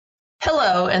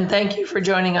Hello, and thank you for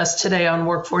joining us today on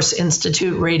Workforce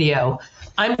Institute Radio.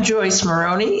 I'm Joyce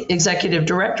Maroney, Executive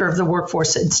Director of the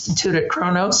Workforce Institute at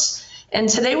Kronos, and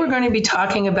today we're going to be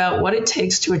talking about what it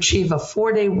takes to achieve a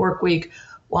 4-day work week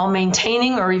while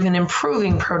maintaining or even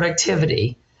improving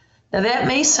productivity. Now, that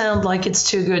may sound like it's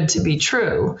too good to be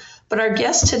true, but our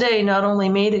guest today not only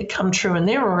made it come true in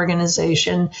their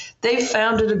organization, they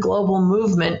founded a global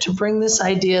movement to bring this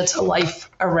idea to life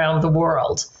around the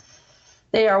world.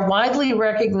 They are widely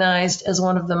recognized as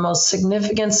one of the most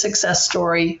significant success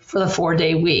story for the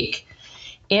 4-day week.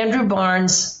 Andrew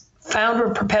Barnes, founder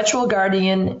of Perpetual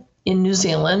Guardian in New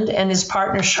Zealand, and his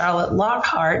partner Charlotte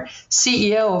Lockhart,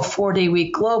 CEO of 4-Day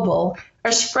Week Global,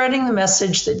 are spreading the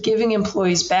message that giving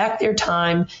employees back their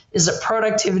time is a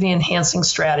productivity-enhancing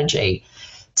strategy.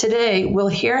 Today, we'll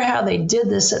hear how they did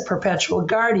this at Perpetual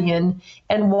Guardian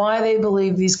and why they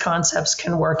believe these concepts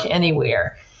can work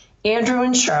anywhere. Andrew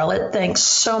and Charlotte, thanks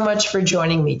so much for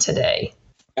joining me today.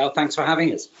 Well, thanks for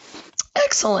having us.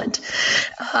 Excellent.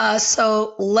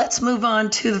 So let's move on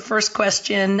to the first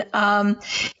question.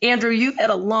 Andrew, you've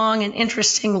had a long and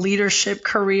interesting leadership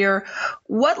career.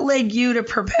 What led you to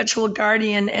Perpetual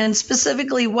Guardian, and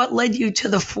specifically, what led you to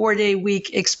the 4-day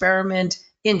week experiment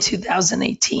in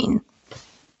 2018?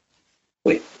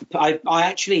 I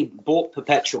actually bought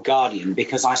Perpetual Guardian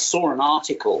because I saw an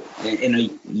article in a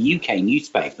UK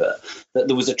newspaper that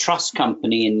there was a trust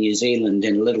company in New Zealand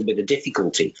in a little bit of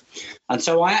difficulty. And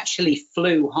so I actually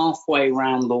flew halfway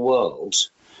around the world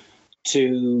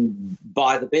to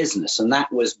buy the business. And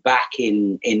that was back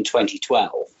in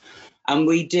 2012. And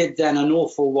we did then an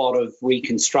awful lot of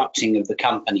reconstructing of the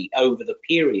company over the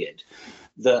period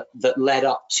that led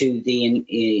up to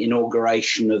the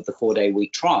inauguration of the 4-day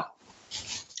week trial.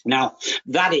 Now,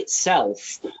 that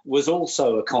itself was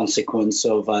also a consequence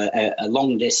of a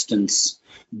long-distance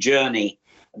journey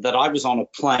that I was on a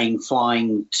plane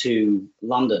flying to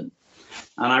London.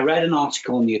 And I read an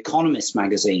article in The Economist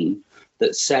magazine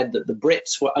that said that the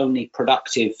Brits were only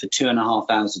productive for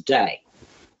 2.5 hours a day.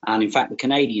 And in fact, the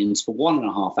Canadians for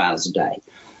 1.5 hours a day.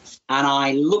 And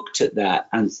I looked at that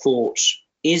and thought,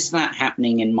 is that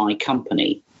happening in my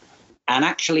company? And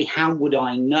actually, how would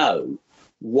I know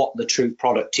what the true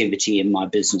productivity in my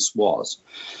business was?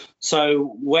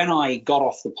 So when I got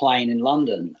off the plane in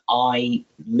London, I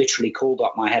literally called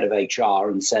up my head of HR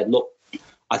and said, look,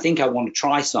 I think I want to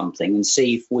try something and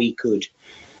see if we could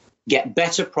get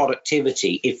better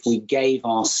productivity if we gave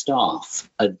our staff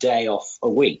a day off a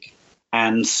week.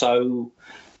 And so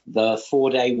the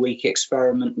 4-day week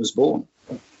experiment was born.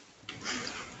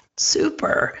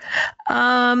 Super.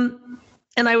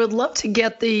 And I would love to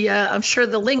get I'm sure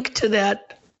the link to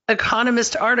that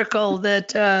Economist article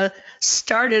that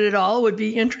started it all would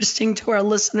be interesting to our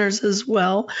listeners as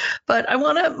well. But I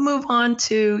want to move on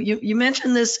to, you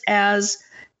mentioned this as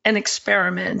an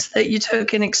experiment, that you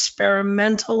took an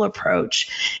experimental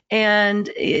approach. And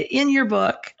in your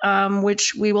book,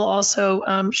 which we will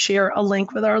also share a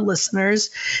link with our listeners,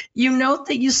 you note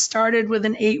that you started with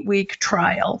an 8-week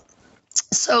trial.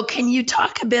 So can you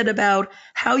talk a bit about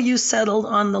how you settled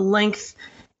on the length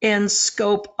and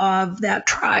scope of that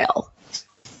trial?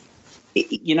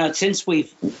 You know, since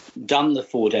we've done the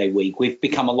 4-day week, we've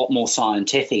become a lot more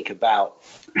scientific about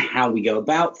how we go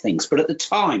about things. But at the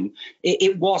time,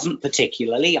 it wasn't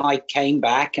particularly. I came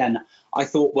back and I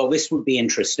thought, well, this would be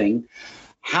interesting.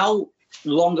 How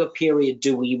long a period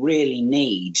do we really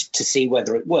need to see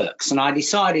whether it works? And I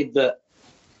decided that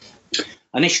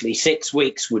initially 6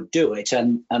 weeks would do it,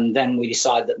 and then we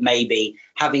decided that maybe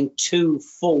having 2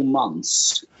 full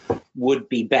months would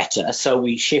be better. So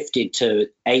we shifted to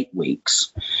 8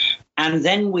 weeks. And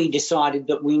then we decided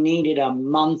that we needed a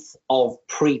month of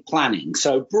pre-planning.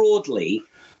 So broadly,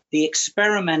 the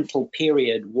experimental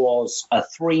period was a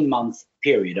 3-month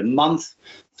period, a month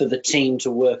for the team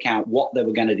to work out what they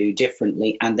were going to do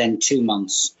differently, and then 2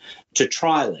 months to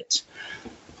trial it.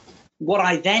 What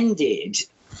I then did,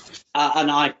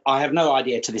 and I have no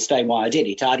idea to this day why I did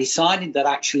it, I decided that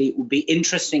actually it would be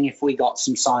interesting if we got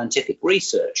some scientific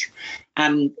research.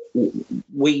 And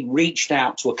we reached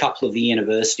out to a couple of the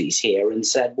universities here and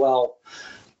said, well,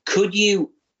 could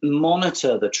you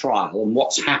monitor the trial and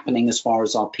what's happening as far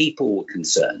as our people were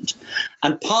concerned?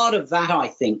 And part of that, I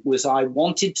think, was I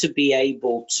wanted to be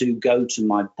able to go to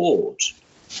my board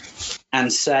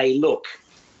and say, look,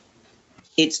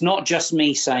 it's not just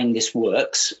me saying this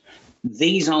works.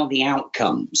 These are the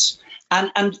outcomes.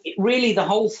 And really, the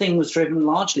whole thing was driven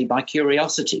largely by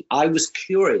curiosity. I was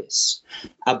curious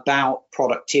about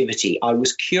productivity. I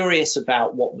was curious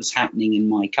about what was happening in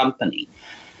my company.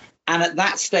 And at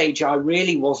that stage, I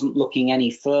really wasn't looking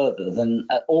any further than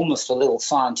almost a little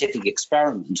scientific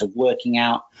experiment of working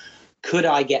out, could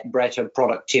I get better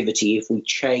productivity if we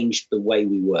changed the way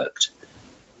we worked?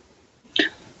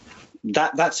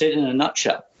 That's it in a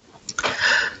nutshell.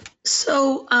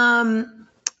 So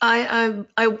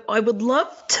I would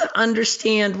love to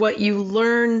understand what you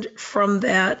learned from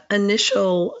that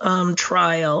initial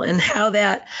trial and how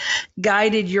that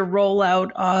guided your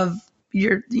rollout of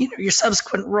your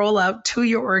subsequent rollout to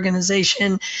your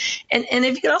organization, and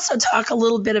if you could also talk a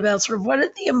little bit about sort of what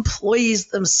did the employees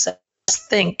themselves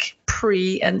think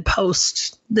pre and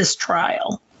post this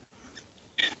trial.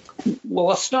 Well,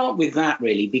 I'll start with that,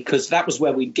 really, because that was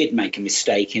where we did make a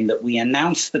mistake, in that we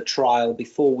announced the trial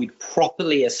before we'd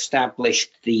properly established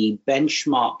the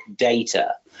benchmark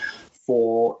data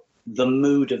for the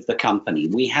mood of the company.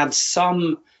 We had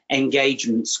some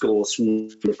engagement scores from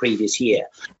the previous year,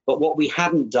 but what we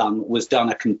hadn't done was done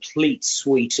a complete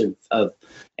suite of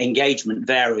engagement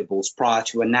variables prior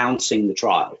to announcing the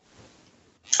trial.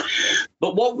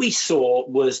 But what we saw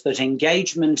was that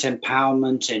engagement,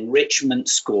 empowerment, enrichment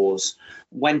scores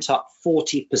went up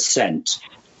 40%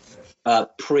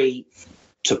 pre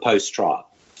to post trial.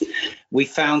 We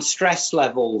found stress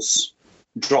levels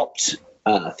dropped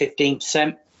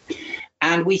 15%,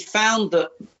 and we found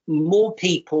that more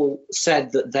people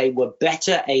said that they were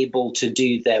better able to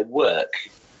do their work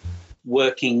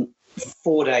working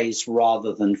 4 days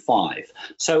rather than 5.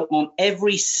 So on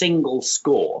every single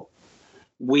score,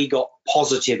 we got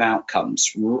positive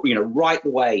outcomes, right the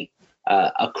way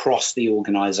across the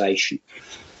organization.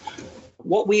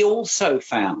 What we also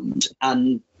found,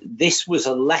 and this was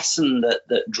a lesson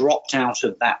that dropped out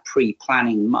of that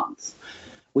pre-planning month,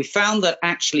 we found that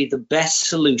actually the best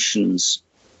solutions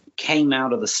came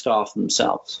out of the staff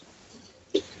themselves.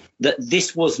 That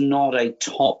this was not a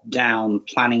top-down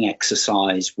planning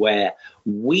exercise where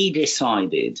we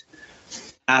decided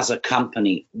as a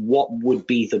company what would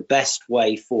be the best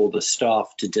way for the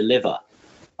staff to deliver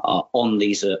on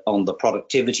the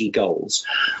productivity goals.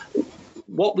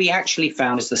 What we actually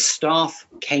found is the staff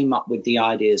came up with the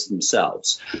ideas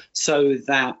themselves, so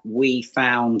that we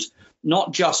found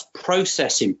not just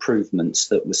process improvements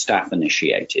that were staff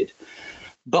initiated,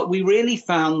 but we really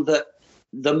found that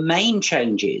the main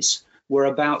changes were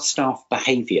about staff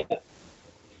behavior.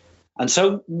 And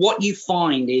so what you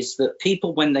find is that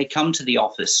people, when they come to the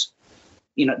office,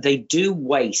 they do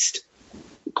waste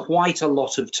quite a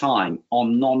lot of time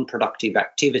on non-productive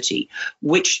activity,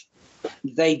 which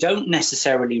they don't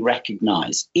necessarily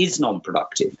recognize is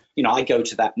non-productive. I go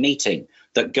to that meeting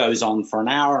that goes on for an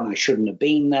hour and I shouldn't have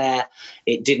been there.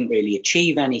 It didn't really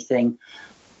achieve anything.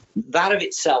 That of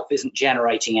itself isn't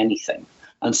generating anything.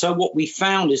 And so what we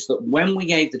found is that when we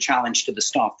gave the challenge to the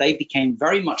staff, they became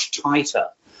very much tighter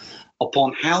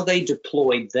upon how they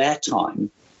deployed their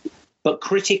time, but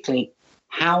critically,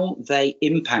 how they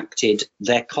impacted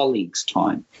their colleagues'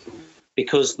 time.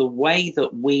 Because the way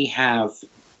that we have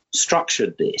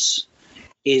structured this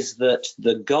is that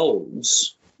the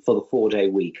goals for the 4-day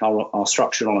week are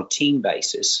structured on a team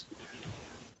basis,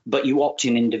 but you opt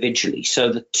in individually.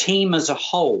 So the team as a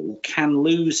whole can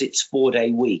lose its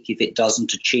 4-day week if it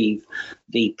doesn't achieve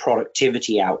the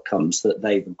productivity outcomes that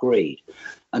they've agreed.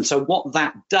 And so what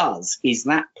that does is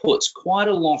that puts quite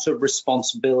a lot of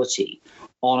responsibility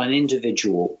on an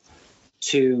individual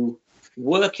to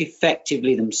work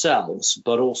effectively themselves,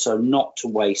 but also not to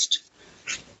waste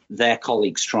their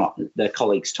colleagues'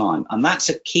 time. And that's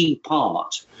a key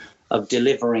part of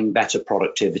delivering better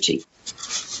productivity.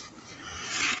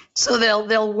 So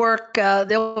they'll work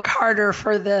harder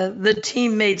for the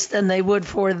teammates than they would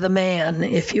for the man,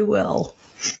 if you will.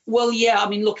 Well, yeah. I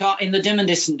mean, look, in the dim and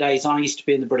distant days, I used to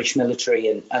be in the British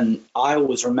military, and I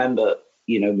always remember,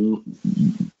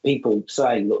 people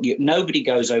saying, look, nobody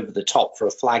goes over the top for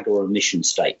a flag or a mission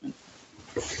statement,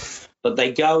 but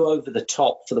they go over the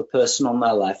top for the person on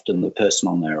their left and the person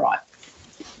on their right.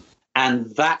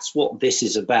 And that's what this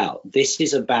is about. This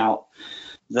is about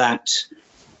that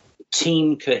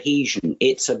team cohesion.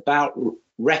 It's about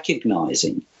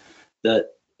recognizing that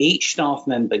each staff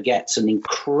member gets an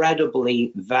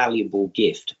incredibly valuable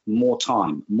gift, more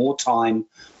time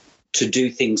to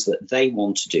do things that they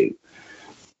want to do.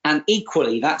 And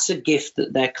equally, that's a gift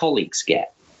that their colleagues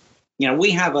get.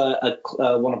 We have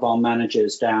one of our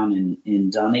managers down in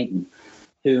Dunedin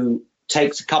who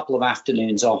takes a couple of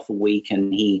afternoons off a week,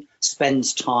 and he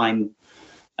spends time.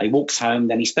 He walks home,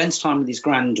 then he spends time with his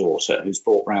granddaughter, who's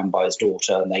brought round by his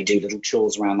daughter, and they do little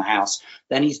chores around the house.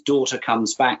 Then his daughter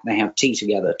comes back, they have tea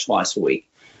together twice a week.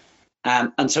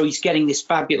 And so he's getting this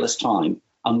fabulous time.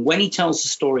 And when he tells the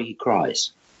story, he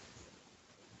cries.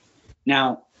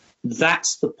 Now,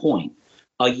 that's the point.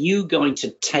 Are you going to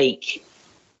take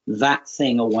that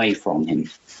thing away from him?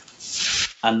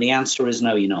 And the answer is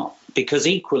no, you're not. Because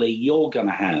equally, you're going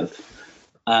to have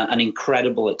an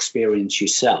incredible experience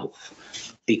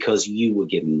yourself because you were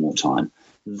given more time.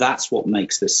 That's what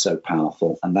makes this so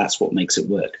powerful, and that's what makes it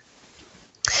work.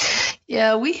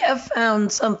 Yeah, we have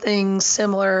found something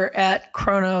similar at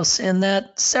Kronos in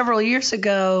that several years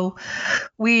ago,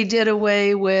 we did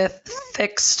away with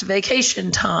fixed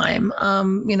vacation time.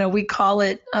 We call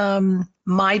it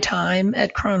my time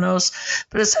at Kronos,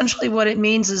 but essentially what it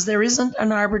means is there isn't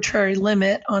an arbitrary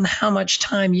limit on how much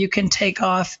time you can take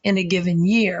off in a given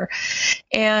year.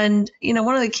 And,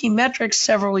 one of the key metrics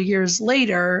several years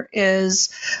later is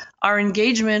our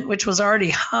engagement, which was already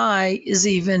high, is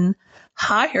even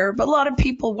higher. But a lot of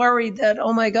people worried that,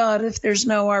 oh my God, if there's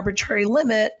no arbitrary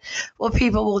limit, well,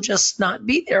 people will just not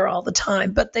be there all the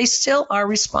time. But they still are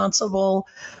responsible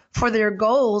for their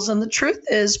goals. And the truth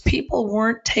is, people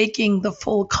weren't taking the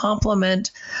full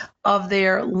complement of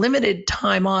their limited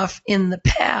time off in the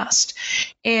past.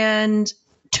 And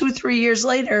 2-3 years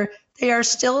later, they are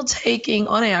still taking,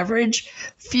 on average,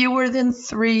 fewer than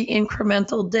 3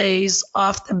 incremental days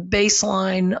off the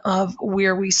baseline of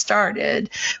where we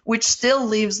started, which still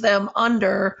leaves them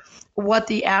under what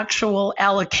the actual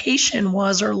allocation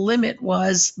was or limit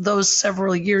was those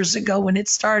several years ago when it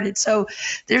started. So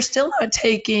they're still not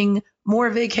taking more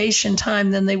vacation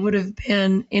time than they would have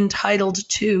been entitled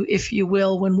to, if you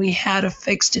will, when we had a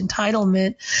fixed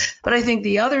entitlement. But I think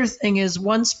the other thing is,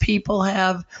 once people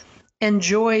have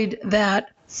enjoyed that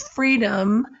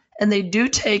freedom and they do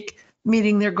take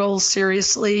meeting their goals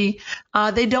seriously,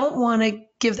 they don't want to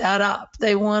give that up.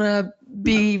 They want to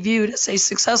be viewed as a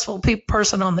successful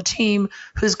person on the team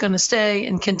who's going to stay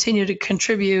and continue to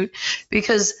contribute,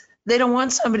 because they don't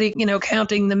want somebody,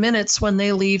 counting the minutes when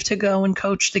they leave to go and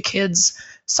coach the kids'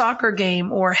 soccer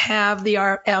game or have the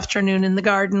afternoon in the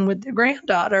garden with their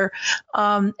granddaughter.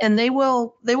 And they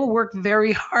will work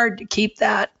very hard to keep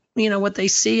that, what they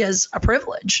see as a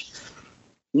privilege.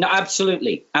 No,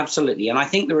 absolutely. Absolutely. And I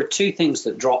think there are two things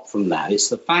that drop from that. It's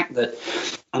the fact that,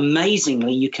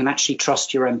 amazingly, you can actually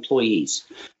trust your employees.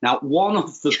 Now, one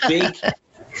of the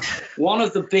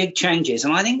big changes,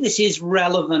 and I think this is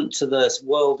relevant to the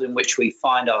world in which we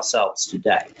find ourselves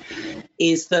today,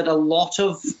 is that a lot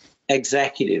of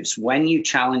executives, when you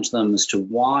challenge them as to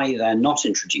why they're not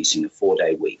introducing a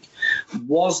 4-day week,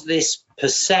 was this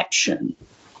perception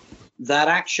that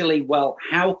actually, well,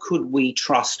 how could we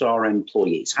trust our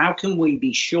employees? How can we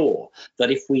be sure that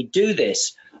if we do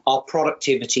this, our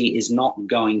productivity is not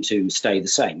going to stay the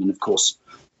same? And of course,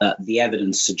 the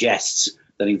evidence suggests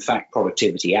that, in fact,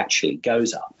 productivity actually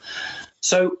goes up.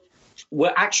 So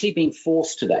we're actually being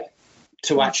forced today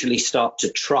to actually start to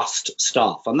trust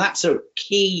staff. And that's a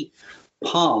key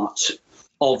part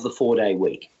of the 4-day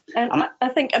week. And I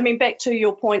think, back to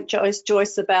your point,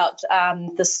 Joyce, about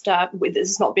the staff,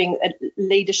 this not being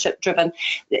leadership driven.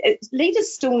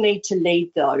 Leaders still need to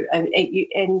lead, though, and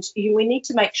we need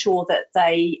to make sure that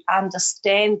they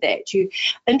understand that. You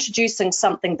introducing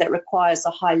something that requires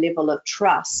a high level of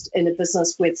trust in a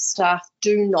business where staff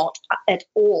do not at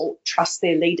all trust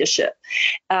their leadership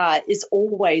is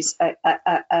always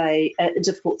a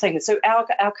difficult thing. So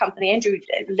our company, Andrew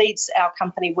leads our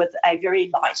company with a very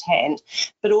light hand,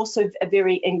 but also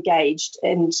very engaged.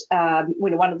 And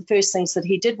one of the first things that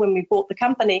he did when we bought the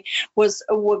company was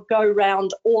would go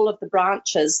around all of the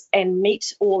branches and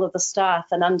meet all of the staff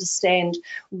and understand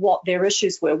what their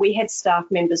issues were. We had staff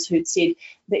members who'd said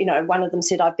that, one of them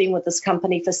said, I've been with this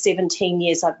company for 17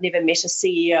 years. I've never met a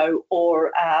CEO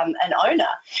or an owner.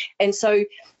 And so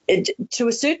to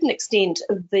a certain extent,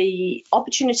 the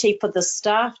opportunity for the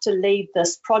staff to lead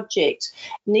this project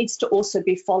needs to also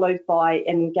be followed by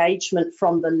engagement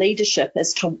from the leadership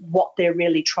as to what they're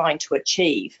really trying to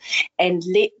achieve, and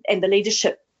the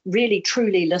leadership really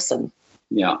truly listen.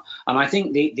 Yeah, and I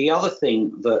think the other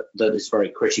thing that is very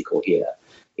critical here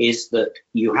is that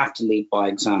you have to lead by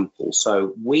example.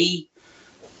 So we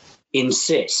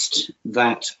insist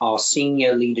that our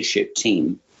senior leadership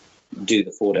team do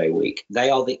the 4-day week. They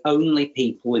are the only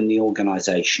people in the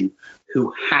organization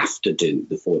who have to do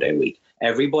the 4-day week.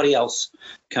 Everybody else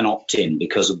can opt in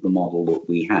because of the model that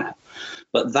we have.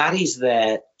 But that is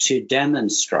there to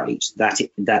demonstrate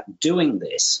that doing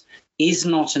this is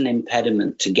not an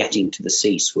impediment to getting to the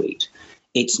C-suite.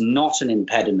 It's not an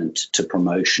impediment to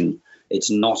promotion. It's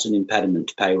not an impediment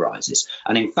to pay rises.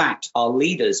 And in fact, our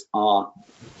leaders are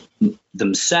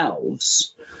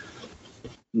themselves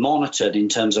monitored in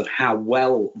terms of how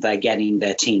well they're getting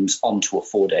their teams onto a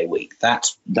 4-day week.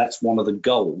 That's one of the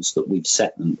goals that we've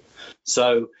set them.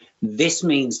 So this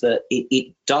means that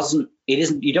you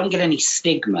don't get any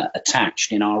stigma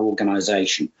attached in our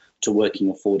organization to working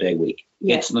a 4-day week.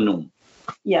 Yeah. It's the norm.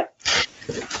 Yeah.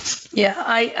 Yeah,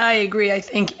 I agree. I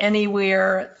think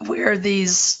anywhere where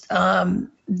these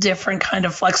different kind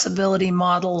of flexibility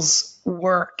models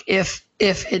work, if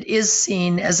it is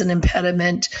seen as an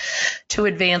impediment to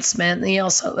advancement, and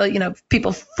also,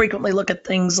 people frequently look at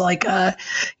things like, a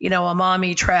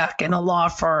mommy track in a law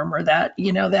firm or that,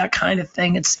 that kind of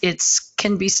thing. It's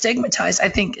can be stigmatized, I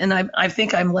think. And I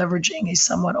think I'm leveraging a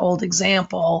somewhat old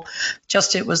example.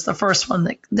 Just it was the first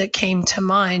one that came to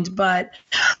mind, but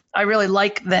I really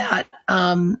like that.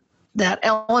 That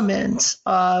element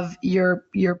of your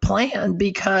plan,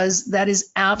 because that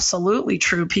is absolutely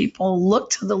true. People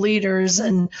look to the leaders,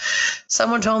 and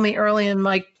someone told me early in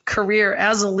my career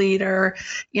as a leader,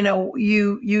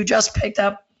 you just picked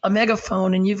up a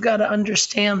megaphone, and you've got to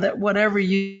understand that whatever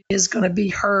you is going to be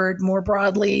heard more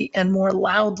broadly and more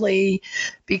loudly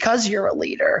because you're a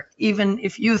leader. Even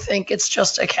if you think it's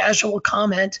just a casual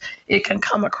comment, it can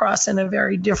come across in a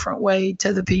very different way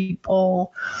to the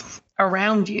people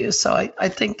around you. So I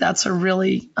think that's a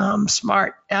really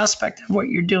smart aspect of what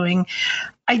you're doing.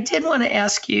 I did want to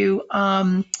ask you,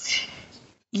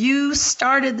 you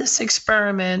started this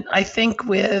experiment, I think,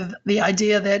 with the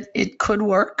idea that it could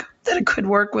work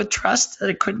with trust, that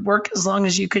it could work as long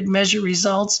as you could measure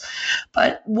results.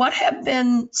 But what have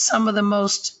been some of the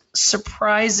most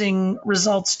surprising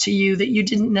results to you that you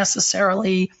didn't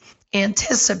necessarily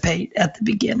anticipate at the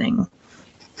beginning?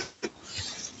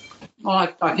 Well,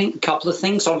 I think a couple of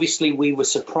things. Obviously, we were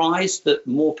surprised that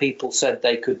more people said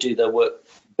they could do their work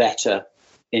better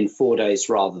in 4 days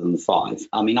rather than 5.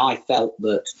 I mean, I felt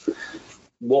that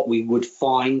what we would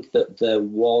find, that there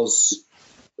was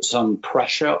some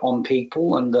pressure on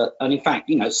people, and in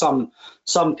fact,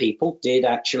 some people did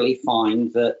actually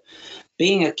find that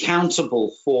being accountable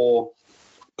for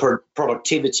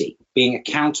productivity, being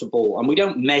accountable, and we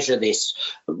don't measure this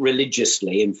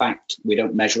religiously. In fact, we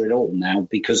don't measure it all now,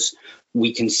 because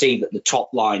we can see that the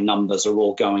top line numbers are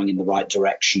all going in the right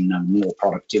direction, and more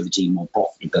productivity, more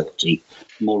profitability,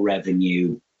 more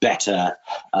revenue, better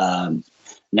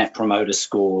net promoter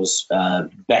scores,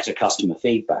 better customer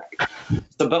feedback.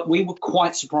 But we were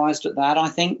quite surprised at that. I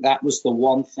think that was the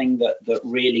one thing that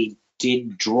really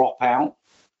did drop out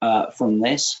from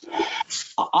this.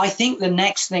 I think the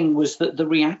next thing was that the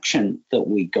reaction that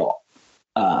we got.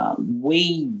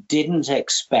 We didn't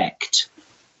expect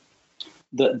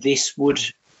that this would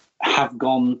have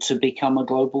gone to become a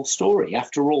global story.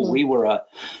 After all, we were a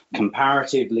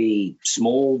comparatively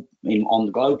small, on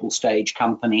the global stage,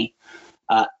 company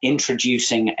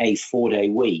introducing a 4-day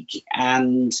week.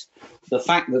 And the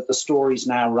fact that the stories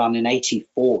now run in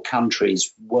 84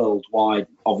 countries worldwide,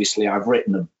 obviously I've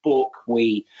written a book,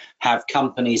 we have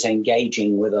companies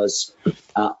engaging with us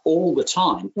all the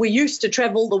time. We used to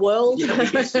travel the world. Yeah,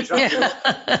 we used to travel the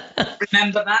world.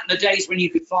 Remember that, the days when you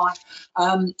could fly?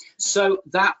 So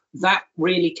that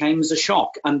really came as a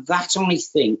shock. And that, I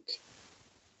think,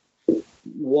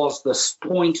 was the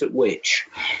point at which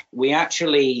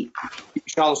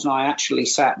Charles and I actually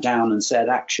sat down and said,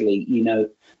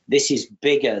 this is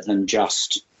bigger than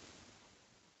just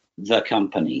the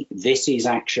company. This is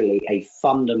actually a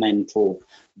fundamental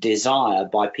desire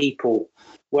by people,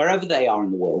 wherever they are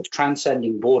in the world,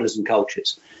 transcending borders and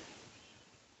cultures,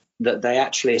 that they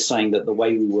actually are saying that the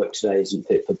way we work today isn't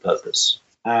fit for purpose.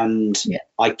 And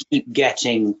I keep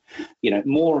getting,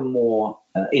 more and more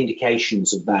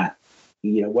indications of that,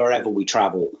 wherever we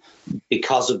travel,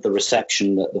 because of the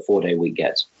reception that the 4-day week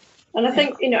gets. And I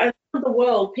think, around the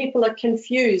world, people are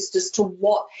confused as to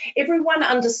what everyone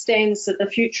understands, that the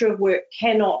future of work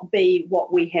cannot be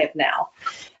what we have now,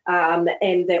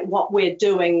 and that what we're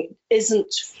doing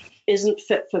isn't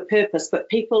fit for purpose. But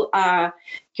people are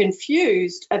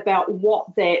confused about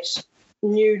what that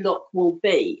new look will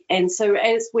be. And so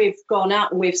as we've gone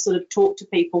out and we've sort of talked to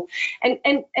people, and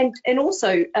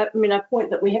also, a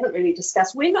point that we haven't really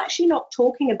discussed, we're actually not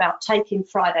talking about taking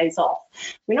Fridays off.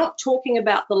 We're not talking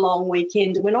about the long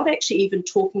weekend. We're not actually even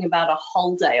talking about a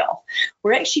whole day off.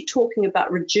 We're actually talking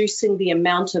about reducing the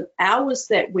amount of hours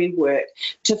that we work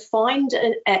to find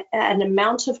an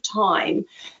amount of time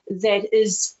that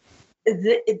is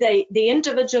the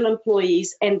individual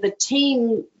employees and the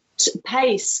team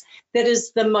pace that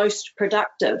is the most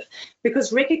productive,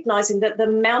 because recognizing that the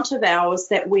amount of hours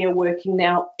that we are working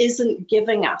now isn't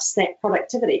giving us that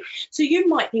productivity. So you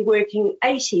might be working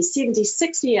 80, 70,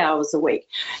 60 hours a week.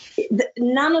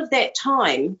 None of that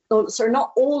time,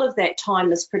 not all of that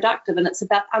time is productive, and it's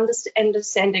about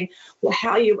understanding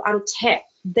how you untap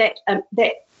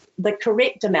the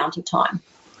correct amount of time.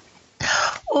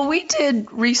 Well, we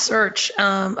did research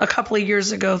a couple of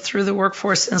years ago through the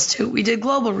Workforce Institute. We did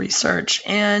global research,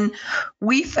 and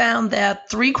we found that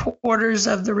 3/4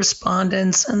 of the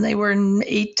respondents, and they were in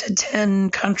 8 to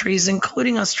 10 countries,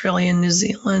 including Australia and New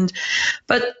Zealand,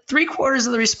 but 3/4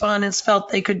 of the respondents felt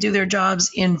they could do their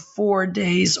jobs in 4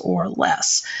 days or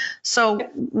less. So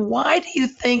why do you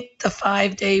think the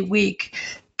 5-day week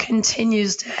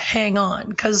continues to hang on?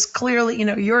 Because clearly,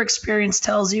 your experience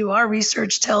tells you, our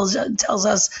research tells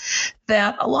us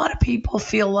that a lot of people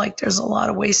feel like there's a lot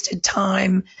of wasted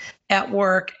time at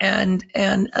work, and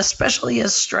especially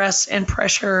as stress and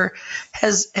pressure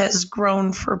has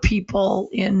grown for people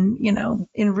in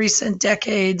recent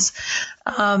decades.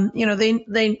 They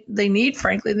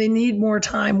need more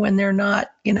time when they're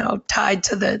not tied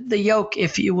to the yoke,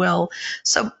 if you will.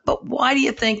 So, but why do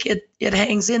you think it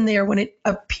hangs in there when it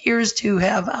appears to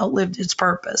have outlived its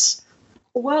purpose?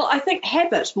 Well, I think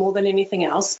habit more than anything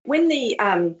else. When the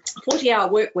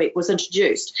 40-hour work week was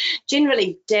introduced,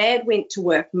 generally Dad went to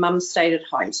work, Mum stayed at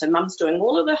home. So Mum's doing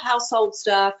all of the household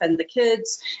stuff and the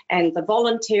kids and the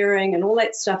volunteering and all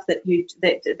that stuff that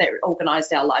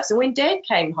organised our lives. And when Dad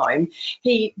came home,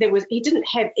 he didn't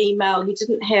have email, he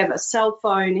didn't have a cell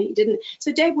phone,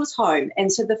 so Dad was home,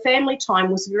 and so the family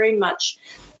time was very much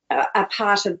a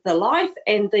part of the life,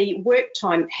 and the work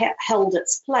time held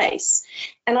its place.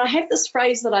 And I have this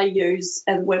phrase that I use,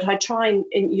 and what I try and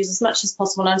use as much as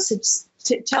possible. And I said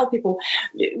to tell people,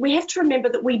 we have to remember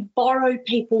that we borrow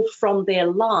people from their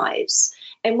lives.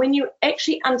 And when you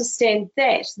actually understand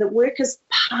that work is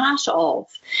part of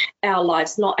our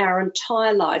lives, not our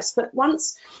entire lives, but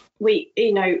once we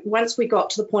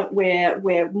got to the point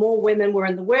where more women were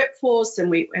in the workforce, and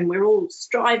we're all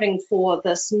striving for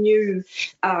this new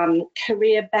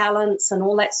career balance and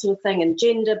all that sort of thing, and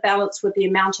gender balance with the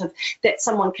amount of that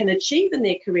someone can achieve in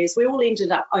their careers, we all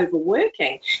ended up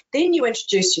overworking. Then you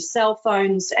introduce your cell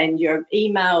phones and your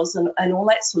emails and all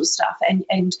that sort of stuff,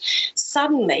 and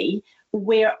suddenly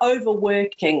we're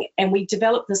overworking, and we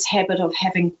develop this habit of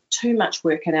having too much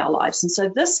work in our lives. And so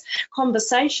this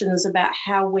conversation is about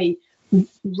how we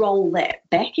roll that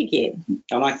back again.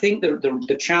 And I think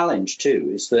the challenge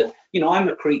too is that, I'm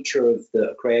a creature of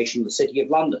the creation of the City of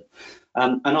London.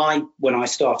 And when I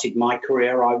started my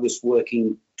career, I was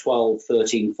working 12,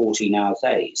 13, 14-hour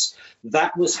days.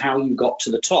 That was how you got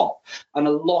to the top. And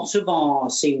a lot of our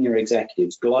senior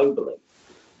executives globally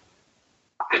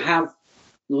have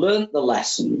learned the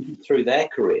lesson through their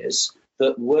careers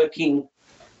that working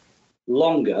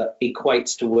longer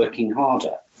equates to working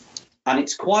harder. And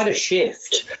it's quite a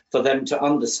shift for them to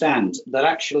understand that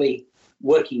actually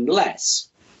working less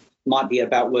might be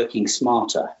about working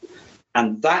smarter.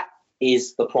 And that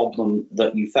is the problem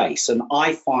that you face. And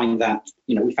I find that,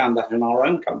 we found that in our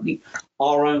own company.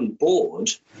 Our own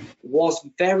board was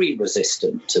very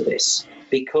resistant to this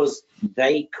because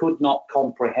they could not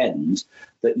comprehend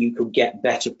that you could get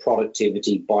better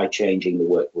productivity by changing the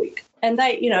work week. And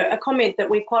a comment that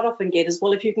we quite often get is,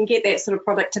 well, if you can get that sort of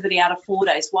productivity out of 4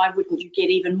 days, why wouldn't you get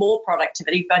even more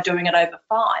productivity by doing it over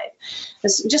 5?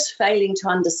 It's just failing to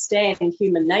understand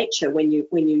human nature when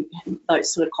you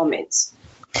those sort of comments.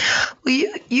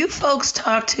 Well, you folks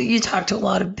talk to a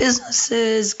lot of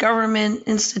businesses, government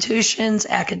institutions,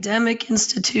 academic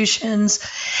institutions,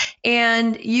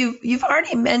 and you've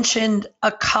already mentioned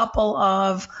a couple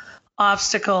of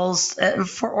obstacles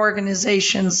for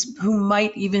organizations who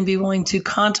might even be willing to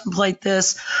contemplate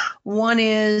this. One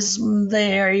is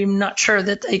they're not sure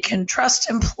that they can trust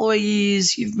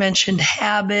employees. You've mentioned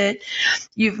habit.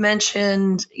 You've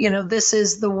mentioned, this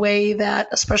is the way that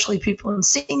especially people in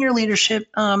senior leadership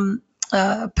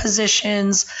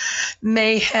positions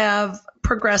may have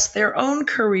progressed their own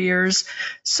careers.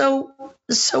 So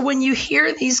when you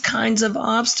hear these kinds of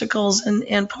obstacles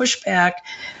and pushback,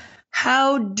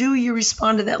 how do you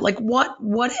respond to that? Like,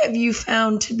 what have you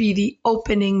found to be the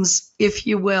openings, if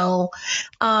you will,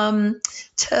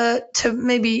 to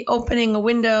maybe opening a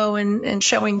window and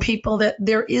showing people that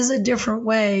there is a different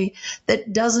way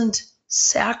that doesn't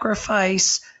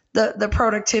sacrifice the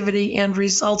productivity and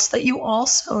results that you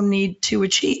also need to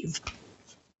achieve?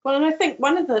 Well, and I think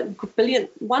one of the brilliant,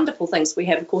 wonderful things we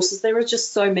have, of course, is there are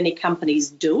just so many companies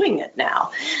doing it now.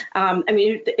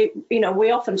 We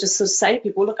often just sort of say to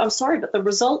people, look, I'm sorry, but the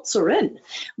results are in.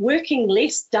 Working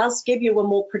less does give you a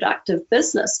more productive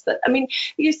business. But, I mean,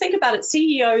 you think about it,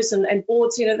 CEOs and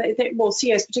boards,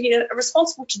 CEOs particularly, are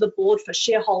responsible to the board for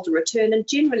shareholder return. And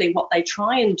generally what they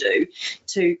try and do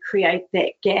to create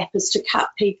that gap is to cut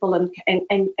people.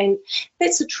 And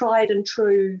that's a tried and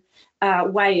true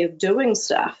way of doing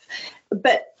stuff.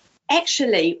 But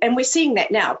actually, and we're seeing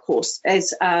that now, of course,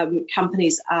 as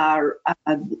companies are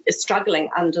struggling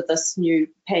under this new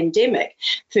pandemic,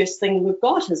 first thing we've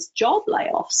got is job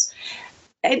layoffs.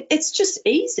 And it's just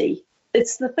easy.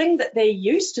 It's the thing that they're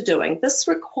used to doing. This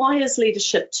requires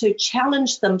leadership to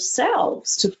challenge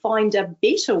themselves to find a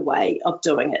better way of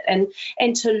doing it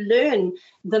and to learn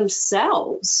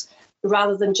themselves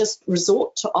rather than just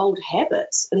resort to old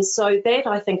habits. And so that,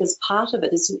 I think, is part of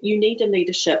it, is you need a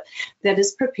leadership that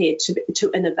is prepared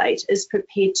to innovate, is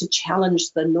prepared to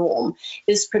challenge the norm,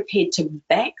 is prepared to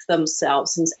back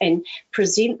themselves and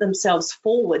present themselves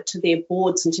forward to their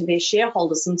boards and to their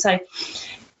shareholders and say,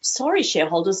 sorry,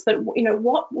 shareholders, but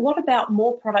what about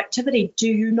more productivity do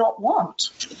you not want?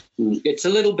 It's a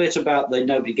little bit about the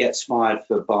nobody gets fired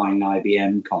for buying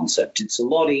IBM concept. It's a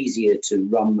lot easier to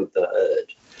run with the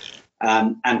herd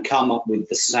and come up with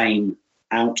the same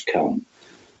outcome.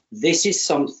 This is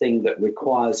something that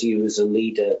requires you as a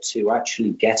leader to actually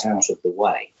get out of the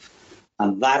way.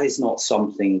 And that is not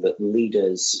something that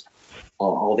leaders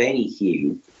of any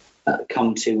hue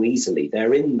come to easily.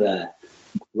 They're in their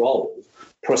role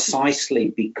precisely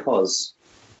because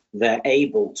they're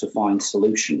able to find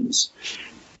solutions.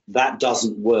 That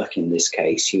doesn't work in this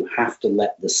case. You have to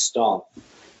let the staff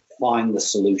find the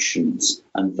solutions,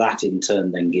 and that in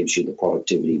turn then gives you the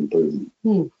productivity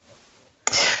improvement.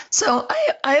 So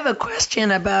I have a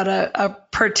question about a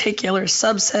particular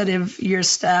subset of your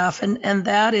staff, and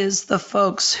that is the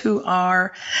folks who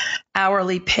are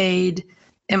hourly paid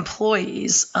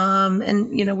employees.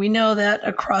 We know that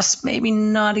across, maybe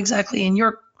not exactly in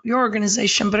your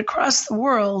organization, but across the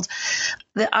world,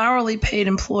 the hourly paid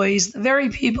employees, the very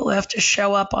people who have to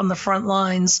show up on the front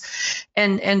lines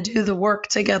and do the work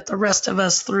to get the rest of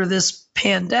us through this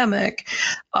pandemic,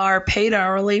 are paid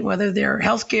hourly, whether they're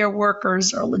healthcare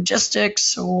workers or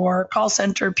logistics or call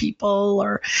center people,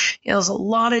 or there's a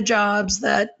lot of jobs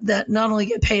that not only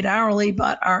get paid hourly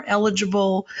but are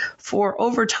eligible for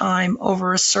overtime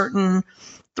over a certain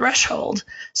threshold.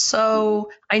 So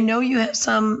I know you have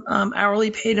some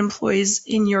hourly paid employees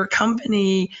in your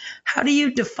company. How do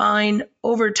you define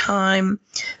overtime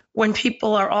when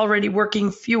people are already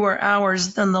working fewer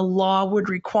hours than the law would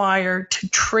require to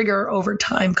trigger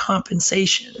overtime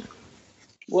compensation?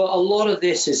 Well, a lot of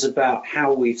this is about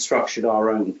how we've structured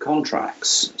our own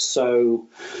contracts. So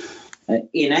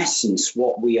in essence,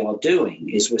 what we are doing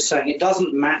is we're saying it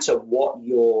doesn't matter what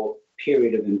your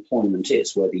period of employment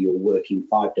is, whether you're working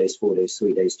 5 days, 4 days,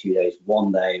 3 days, 2 days,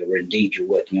 1 day, or indeed you're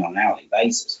working on an hourly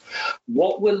basis.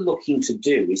 What we're looking to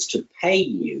do is to pay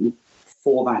you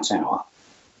for that hour,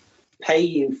 pay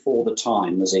you for the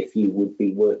time as if you would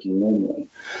be working normally.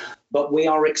 But we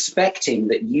are expecting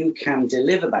that you can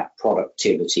deliver that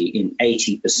productivity in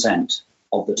 80%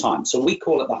 of the time. So we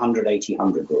call it the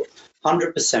 100-80-100 rule.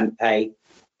 100% pay,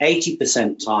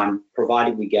 80% time,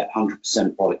 provided we get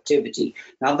 100% productivity.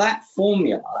 Now, that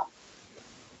formula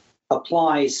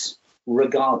applies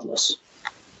regardless,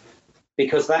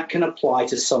 because that can apply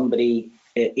to somebody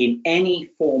in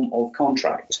any form of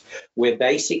contract. We're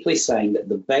basically saying that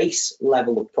the base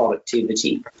level of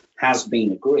productivity has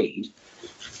been agreed.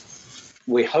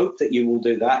 We hope that you will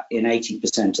do that in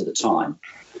 80% of the time.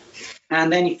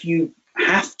 And then if you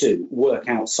have to work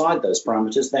outside those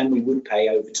parameters, then we would pay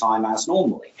overtime as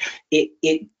normally.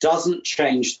 It doesn't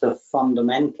change the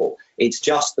fundamental. It's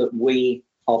just that we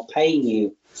are paying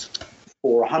you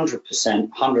for 100%,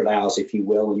 100 hours, if you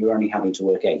will, and you're only having to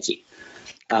work 80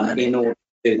 in order to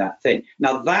do that thing.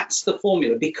 Now, that's the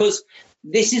formula, because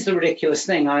this is the ridiculous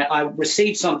thing. I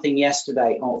received something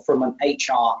yesterday from an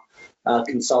HR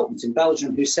consultant in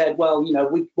Belgium who said, well,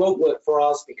 we won't work for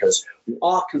us because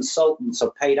our consultants are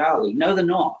paid hourly. No, they're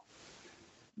not.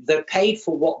 They're paid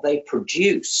for what they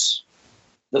produce.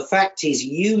 The fact is,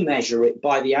 you measure it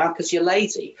by the hour because you're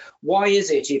lazy. Why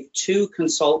is it if two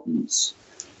consultants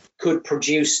could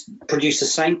produce the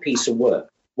same piece of work,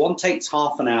 one takes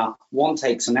half an hour, one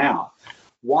takes an hour,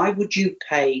 why would you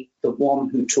pay the one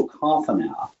who took half an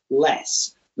hour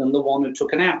less than the one who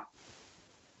took an hour?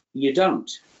 You don't.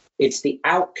 It's the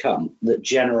outcome that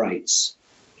generates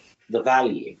the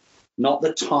value, not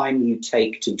the time you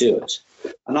take to do it.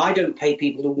 And I don't pay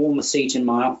people to warm a seat in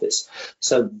my office.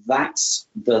 So that's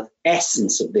the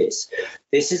essence of this.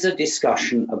 This is a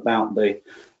discussion about the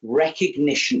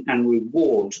recognition and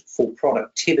reward for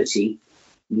productivity,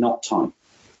 not time.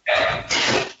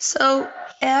 So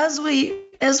as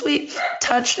we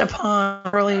touched upon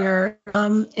earlier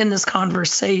in this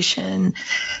conversation,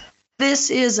 this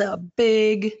is a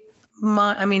big,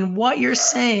 what you're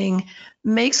saying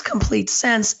makes complete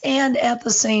sense, and at the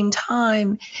same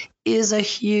time is a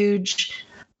huge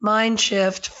mind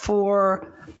shift for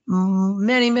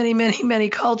many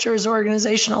cultures,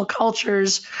 organizational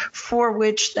cultures, for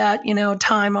which that,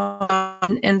 time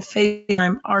on and face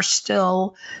time are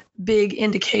still big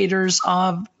indicators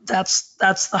of that's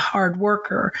the hard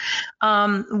worker.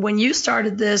 When you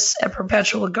started this at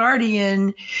Perpetual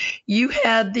Guardian, you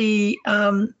had the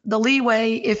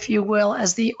leeway, if you will,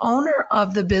 as the owner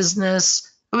of the business.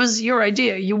 It was your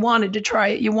idea. You wanted to try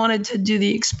it. You wanted to do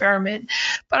the experiment.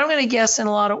 But I'm going to guess in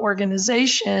a lot of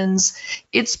organizations,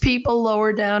 it's people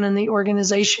lower down in the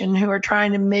organization who are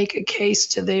trying to make a case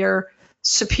to their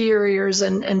superiors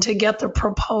and to get the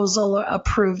proposal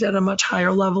approved at a much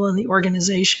higher level in the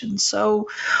organization. So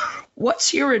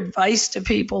what's your advice to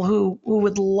people who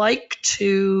would like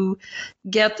to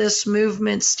get this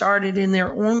movement started in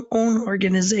their own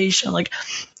organization? Like,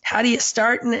 how do you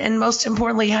start? And most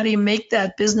importantly, how do you make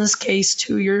that business case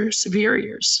to your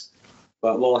superiors?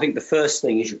 Well, I think the first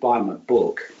thing is you buy my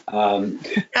book.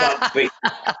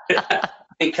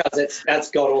 Because that's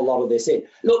got a lot of this in.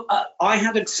 Look, I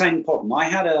had the same problem. I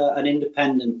had an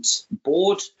independent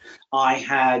board. I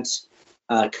had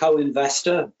a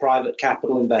co-investor, private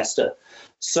capital investor.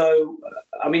 So,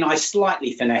 I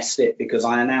slightly finessed it because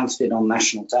I announced it on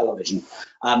national television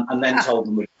and then told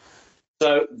them.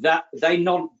 So that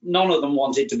none of them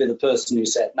wanted to be the person who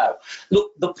said no.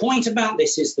 Look, the point about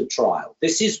this is the trial.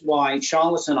 This is why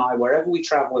Charlotte and I, wherever we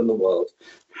travel in the world,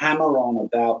 hammer on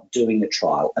about doing a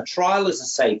trial. A trial is a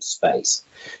safe space.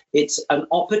 It's an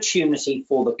opportunity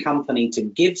for the company to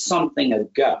give something a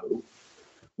go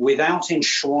without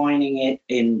enshrining it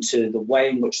into the way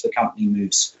in which the company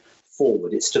moves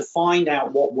forward. It's to find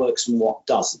out what works and what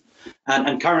doesn't.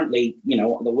 And currently, the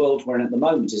world we're in at the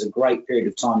moment is a great period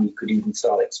of time you could even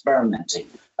start experimenting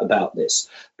about this.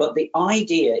 But the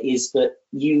idea is that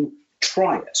you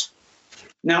try it.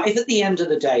 Now, if at the end of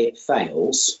the day it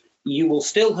fails, you will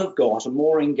still have got a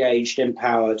more engaged,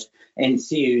 empowered,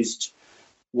 enthused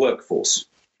workforce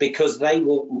because they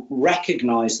will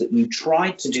recognize that you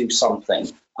tried to do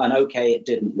something and, okay, it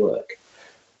didn't work.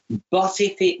 But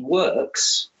if it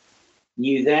works,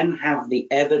 you then have the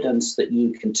evidence that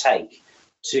you can take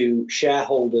to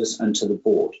shareholders and to the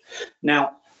board.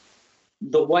 Now,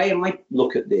 the way I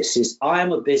look at this is I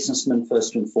am a businessman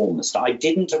first and foremost. I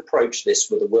didn't approach this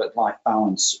with a work-life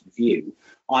balance view.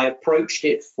 I approached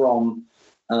it from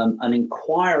an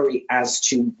inquiry as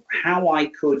to how I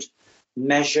could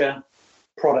measure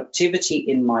productivity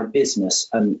in my business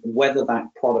and whether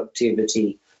that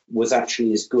productivity was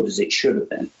actually as good as it should have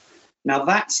been. Now,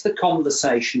 that's the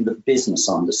conversation that business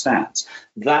understands.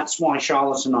 That's why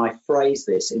Charlotte and I phrase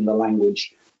this in the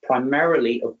language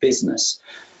primarily of business.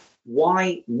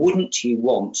 Why wouldn't you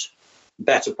want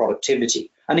better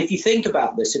productivity? And if you think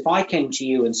about this, if I came to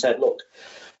you and said, look,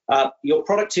 your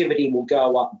productivity will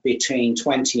go up between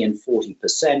 20 and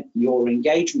 40%. Your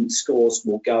engagement scores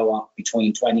will go up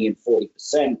between 20 and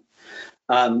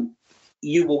 40%.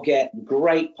 You will get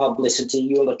great publicity.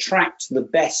 You'll attract the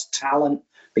best talent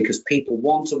because people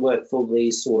want to work for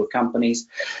these sort of companies.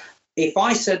 If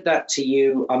I said that to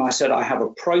you and I said I have a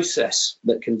process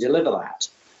that can deliver that,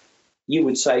 you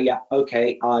would say, yeah,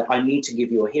 okay, I need to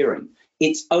give you a hearing.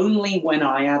 It's only when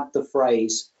I add the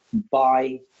phrase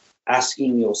by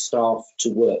asking your staff to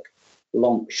work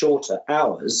shorter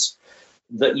hours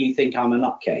that you think I'm a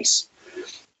nutcase.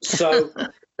 So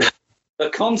the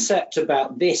concept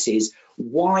about this is,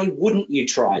 why wouldn't you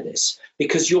try this?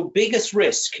 Because your biggest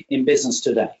risk in business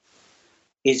today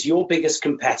is your biggest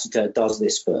competitor does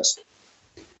this first.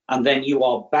 And then you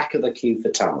are back of the queue for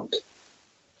talent.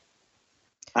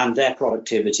 And their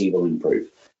productivity will improve.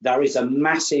 There is a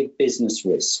massive business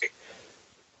risk.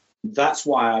 That's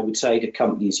why I would say to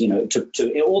companies,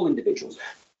 to all individuals,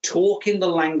 talk in the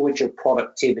language of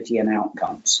productivity and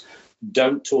outcomes.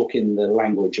 Don't talk in the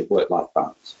language of work-life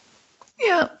balance.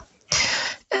 Yeah.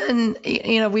 And,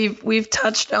 we've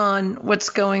touched on what's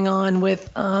going on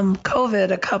with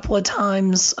COVID a couple of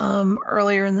times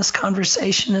earlier in this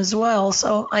conversation as well.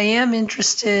 So I am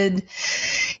interested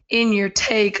in your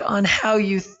take on how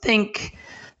you think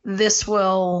this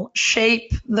will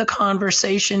shape the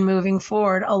conversation moving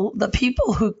forward. The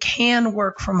people who can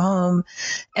work from home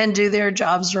and do their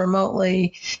jobs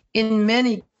remotely, in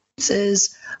many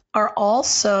cases, are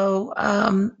also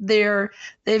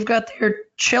they've got their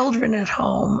children at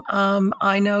home.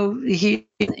 I know here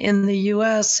in the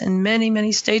U.S. in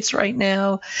many states right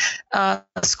now,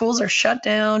 schools are shut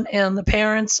down and the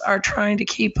parents are trying to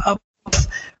keep up with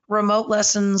remote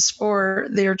lessons for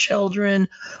their children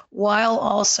while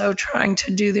also trying to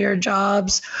do their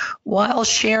jobs, while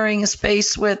sharing a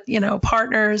space with,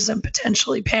 partners and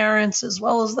potentially parents as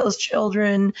well as those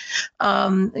children,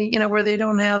 where they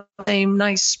don't have a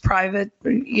nice private,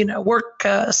 work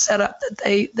setup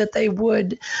that they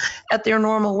would at their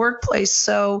normal workplace.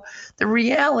 So the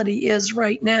reality is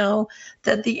right now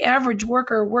that the average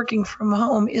worker working from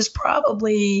home is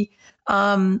probably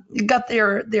got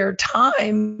their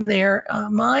time, their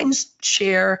mind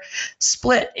share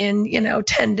split in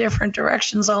 10 different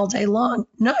directions all day long,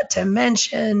 not to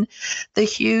mention the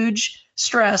huge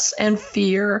stress and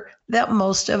fear that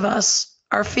most of us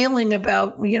are feeling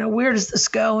about, where does this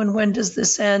go and when does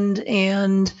this end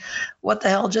and what the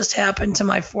hell just happened to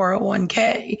my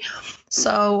 401k.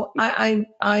 So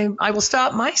I will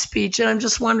stop my speech, and I'm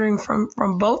just wondering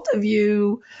from both of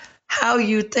you how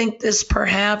you think this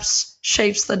perhaps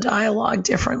shapes the dialogue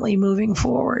differently moving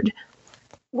forward.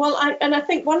 Well, I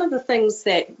think one of the things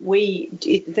that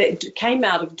that came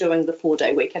out of doing the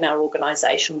 4-day week in our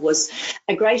organisation was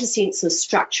a greater sense of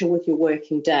structure with your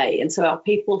working day. And so our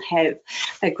people have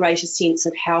a greater sense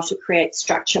of how to create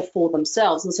structure for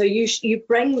themselves. And so you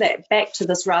bring that back to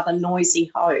this rather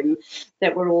noisy home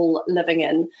that we're all living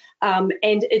in. And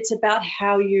it's about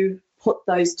how you put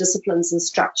those disciplines and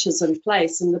structures in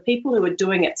place, and the people who are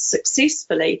doing it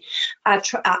successfully are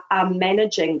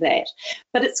managing that.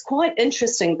 But it's quite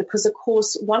interesting because, of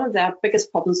course, one of our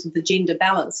biggest problems with the gender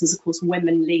balance is, of course,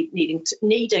 women needing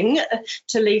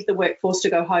to leave the workforce to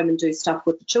go home and do stuff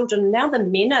with the children. Now the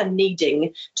men are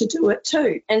needing to do it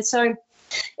too, and so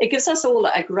it gives us all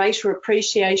a greater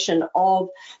appreciation of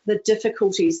the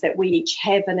difficulties that we each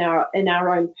have in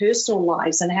our own personal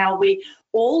lives, and how we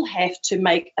all have to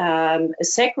make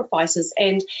sacrifices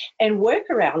and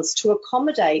workarounds to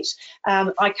accommodate.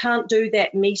 I can't do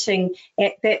that meeting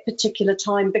at that particular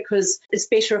time because it's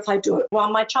better if I do it while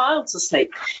my child's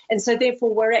asleep. And so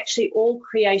therefore we're actually all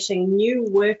creating new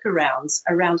workarounds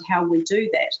around how we do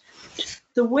that.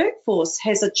 The workforce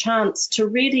has a chance to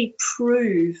really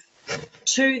prove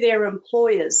to their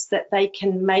employers that they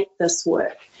can make this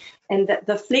work, and that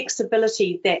the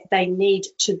flexibility that they need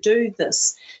to do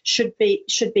this should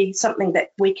be something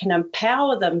that we can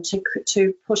empower them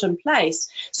to put in place,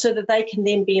 so that they can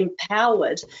then be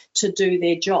empowered to do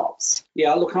their jobs.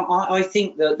 Yeah, look, I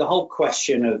think that the whole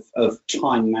question of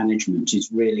time management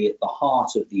is really at the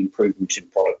heart of the improvement in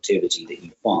productivity that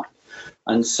you find.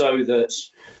 And so that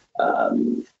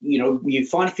you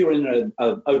find if you're in an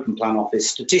open plan office,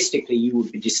 statistically, you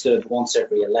would be disturbed once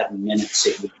every 11 minutes.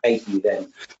 It would take you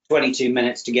then 22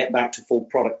 minutes to get back to full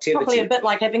productivity. Probably a bit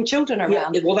like having children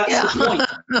around. Yeah, well, that's the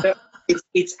point.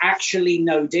 It's actually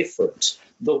no different.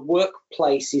 The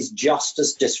workplace is just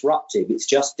as disruptive. It's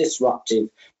just disruptive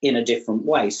in a different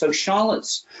way. So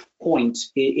Charlotte's point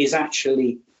is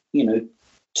actually,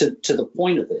 to the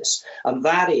point of this, and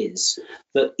that is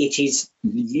that it is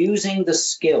using the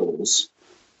skills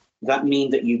that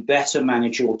mean that you better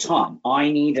manage your time.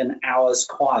 I need an hour's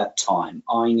quiet time.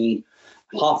 I need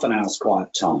half an hour's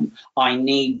quiet time. I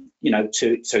need,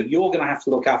 so you're going to have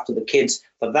to look after the kids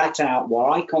for that hour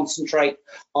while I concentrate.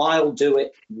 I'll do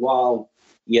it while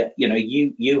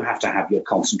you have to have your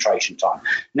concentration time.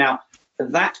 Now,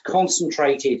 that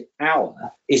concentrated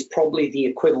hour is probably the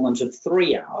equivalent of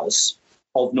 3 hours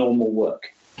of normal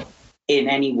work in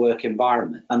any work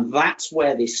environment. And that's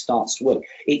where this starts to work.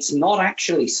 It's not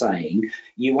actually saying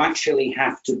you actually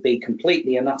have to be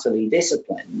completely and utterly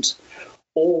disciplined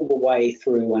all the way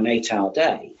through an 8-hour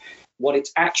day. What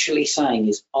it's actually saying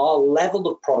is our level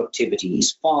of productivity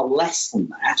is far less than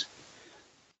that.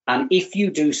 And if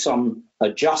you do some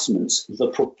adjustments,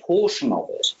 the proportion of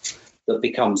it that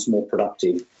becomes more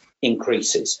productive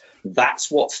increases.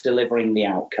 That's what's delivering the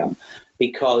outcome,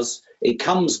 because it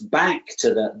comes back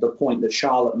to the point that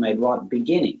Charlotte made right at the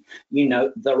beginning.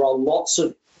 There are lots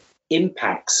of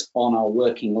impacts on our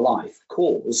working life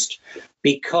caused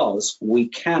because we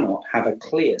cannot have a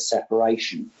clear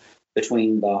separation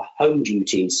between the home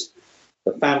duties,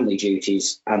 the family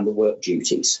duties, and the work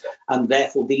duties. And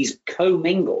therefore, these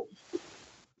commingle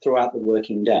throughout the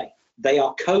working day. They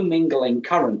are commingling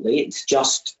currently. It's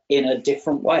just in a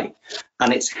different way.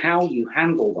 And it's how you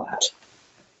handle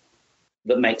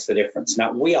that makes the difference.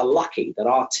 Now, we are lucky that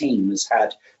our team has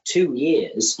had 2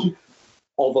 years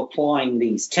of applying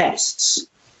these tests.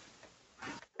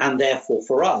 And therefore,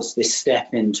 for us, this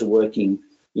step into working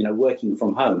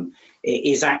from home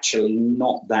is actually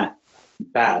not that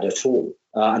bad at all.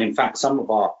 And in fact, some of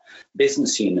our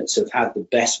business units have had the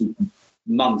best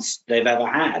months they've ever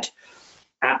had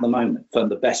at the moment, from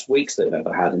the best weeks they've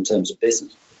ever had in terms of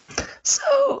business.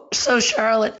 So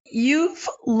Charlotte, you've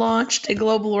launched a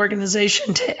global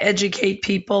organization to educate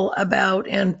people about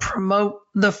and promote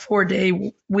the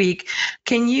 4-day week.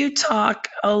 Can you talk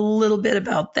a little bit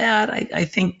about that? I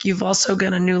think you've also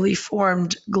got a newly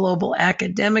formed global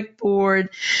academic board.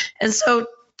 And so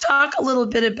talk a little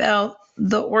bit about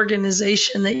the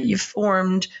organization that you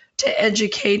formed to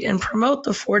educate and promote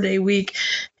the 4-day week,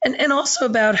 and also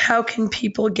about how can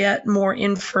people get more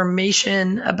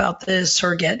information about this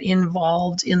or get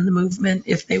involved in the movement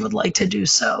if they would like to do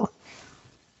so.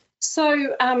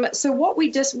 So what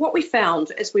we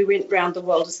found as we went around the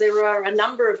world is there are a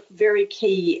number of very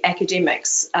key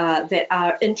academics that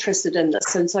are interested in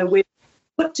this, and so we've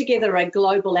put together a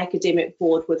global academic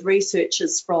board with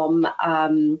researchers from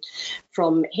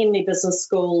Henley Business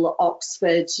School,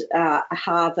 Oxford,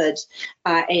 Harvard,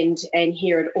 and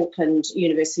here at Auckland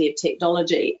University of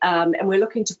Technology. And we're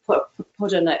looking to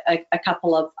put in a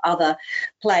couple of other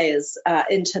players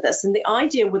into this. And the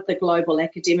idea with the Global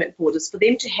Academic Board is for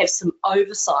them to have some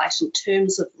oversight in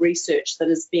terms of research that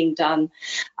is being done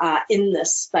in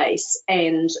this space,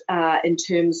 and in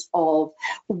terms of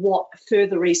what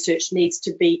further research needs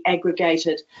to be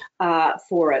aggregated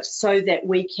for it, so that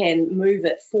we can move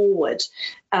it forward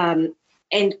and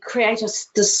create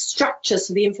the structure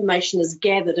so the information is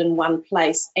gathered in one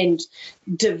place and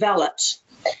developed.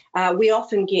 We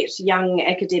often get young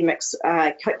academics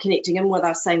connecting in with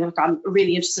us saying, look, I'm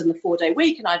really interested in the 4-day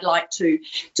week and I'd like to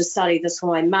study this for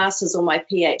my master's or my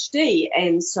PhD.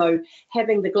 And so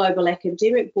having the Global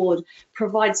Academic Board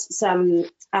provides some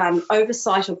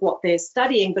oversight of what they're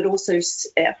studying, but also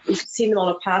send them on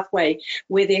a pathway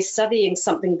where they're studying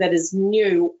something that is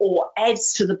new or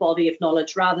adds to the body of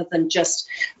knowledge, rather than just,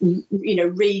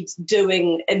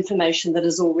 redoing information that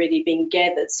has already been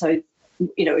gathered. So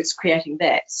it's creating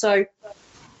that. So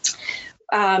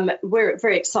we're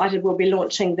very excited. We'll be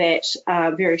launching that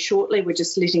very shortly. We're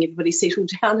just letting everybody settle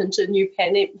down into new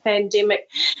pandemic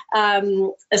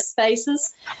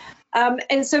spaces. And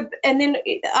then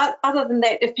other than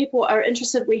that, if people are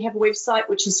interested, we have a website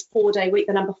which is 4-day week,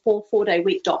 the number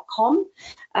 4dayweek.com.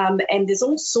 And there's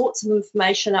all sorts of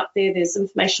information up there. There's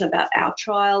information about our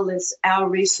trial. There's our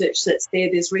research that's there.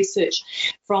 There's research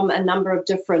from a number of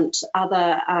different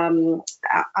other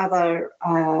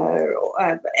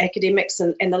academics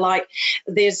and the like.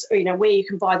 There's, where you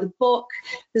can buy the book.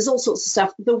 There's all sorts of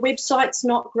stuff. The website's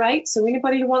not great. So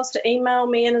anybody who wants to email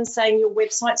me in and saying your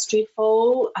website's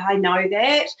dreadful, I know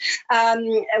that.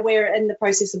 We're in the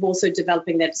process of also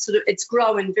developing that. It's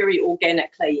growing very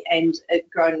organically, and it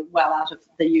grown well out of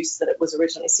the use that it was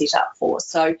originally set up for.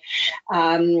 So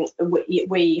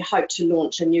we hope to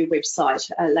launch a new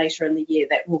website later in the year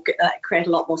that will create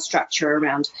a lot more structure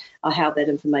around how that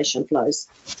information flows.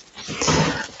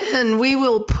 And we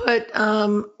will put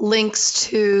links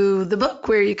to the book,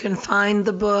 where you can find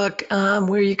the book,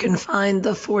 where you can find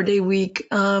the 4-day week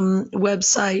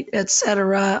website,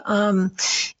 etc.,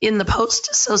 in the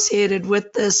post associated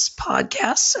with this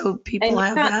podcast, so people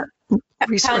have that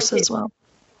resource as well.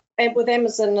 And with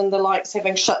Amazon and the likes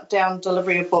having shut down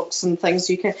delivery of books and things,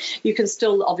 you can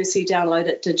still obviously download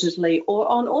it digitally or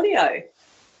on audio.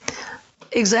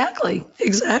 Exactly.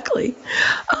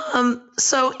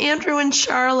 So Andrew and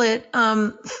Charlotte,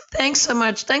 thanks so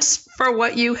much. Thanks for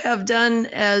what you have done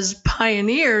as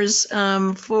pioneers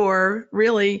for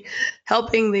really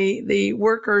helping the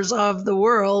workers of the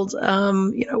world,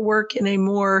 work in a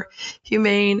more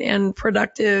humane and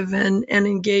productive and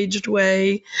engaged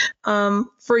way.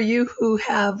 For you who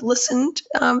have listened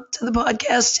to the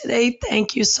podcast today,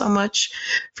 thank you so much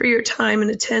for your time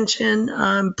and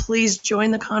attention. Please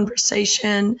join the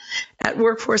conversation at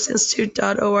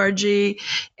workforceinstitute.org.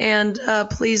 And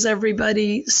please,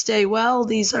 everybody, stay well.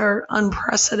 These are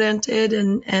unprecedented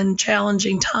and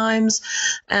challenging times.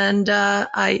 And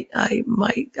I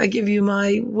give you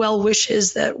my well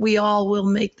wishes that we all will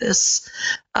make this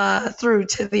through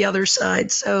to the other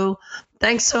side. So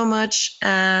thanks so much,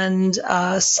 and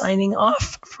signing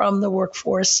off from the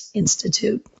Workforce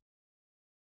Institute.